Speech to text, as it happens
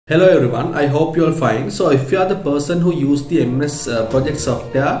Hello everyone, I hope you are fine. So if you are the person who use the MS project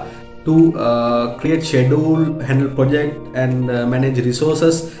software to create schedule, handle project and manage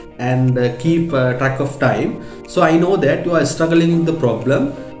resources and keep track of time. So I know that you are struggling with the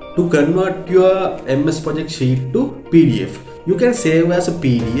problem to convert your MS project sheet to PDF. You can save as a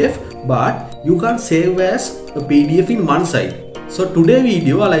PDF, but you can't save as a PDF in one side. So today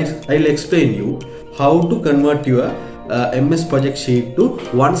video I'll explain you how to convert your MS project sheet to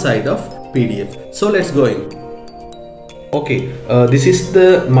one side of PDF. So let's go in. Okay, this is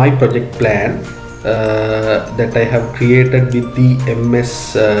the my project plan that I have created with the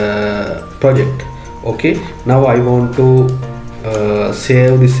MS project. Okay, now I want to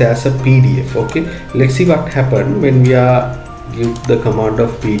save this as a PDF. Okay, let's see what happened when we are give the command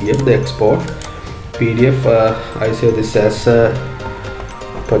of PDF, the export PDF. I save this as a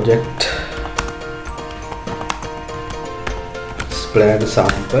project plan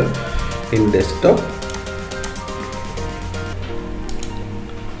sample in desktop.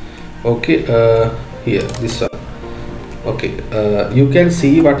 Okay, here this one. Okay, you can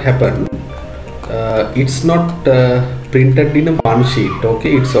see what happened. It's not printed in a one sheet.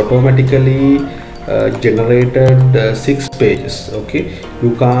 Okay, it's automatically generated 6 pages. Okay,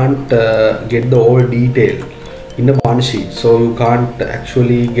 you can't get the whole detail in a one sheet, so you can't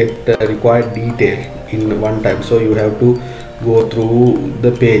actually get required detail in one time, so you have to go through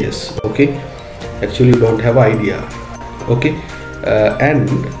the pages. Okay, actually you don't have idea. Okay, and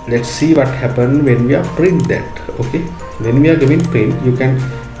let's see what happened when we are print that. Okay, when we are giving print, you can,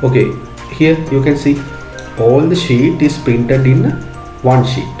 okay, here you can see all the sheet is printed in one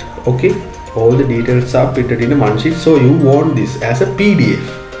sheet. Okay, all the details are printed in one sheet, so you want this as a PDF.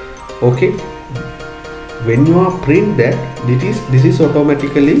 Okay, when you are print that, this is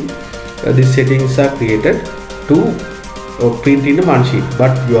automatically these settings are created to print in a one sheet,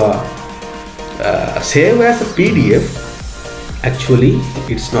 but your save as a PDF, actually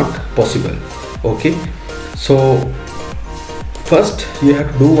it's not possible. Okay, so first you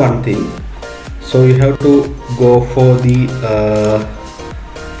have to do one thing. So you have to go for the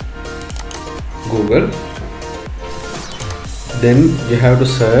Google, then you have to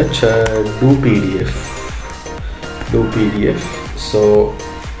search do PDF. So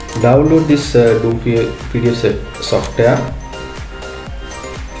download this do PDF software,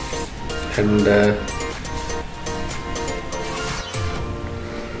 and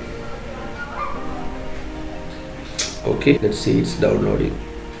okay, let's see, it's downloading.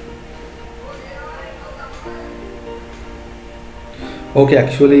 Okay,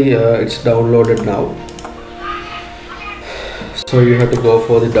 actually it's downloaded now. So you have to go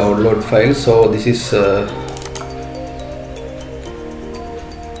for the download file. So this is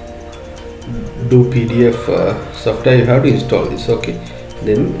do PDF software. You have to install this. Okay,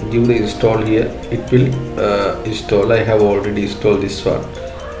 then give the install here. It will install. I have already installed this one.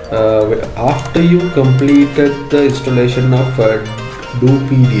 After you completed the installation of do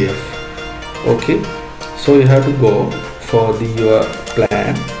PDF, okay, so you have to go for the your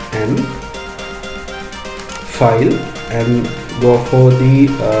plan and file and go for the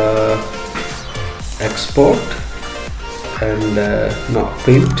export and no,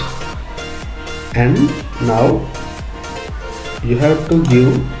 print. And now you have to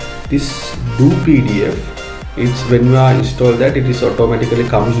give this do PDF. It's when you are installed that, it is automatically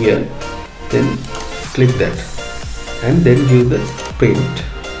come here, then click that and then give the print.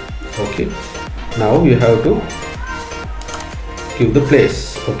 Okay, now you have to give the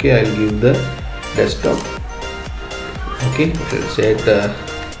place. Okay, I'll give the desktop. Okay, I'll say the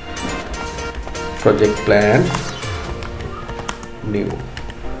project plan new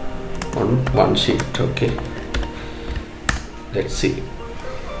on one sheet. Okay, let's see,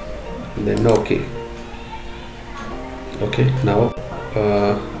 then okay. Okay, now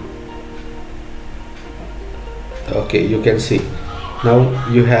okay, you can see now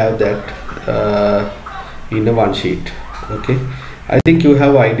you have that in a one sheet. Okay, I think you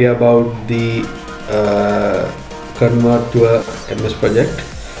have idea about the convert to a MS project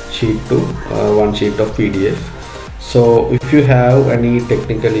sheet to one sheet of PDF. So if you have any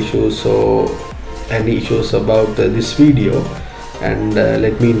technical issues or any issues about this video, and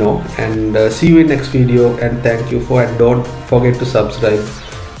let me know, and see you in next video, and thank you for, and don't forget to subscribe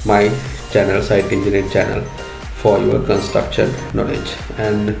my channel, Site Engineering channel, for your construction knowledge,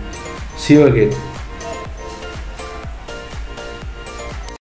 and see you again.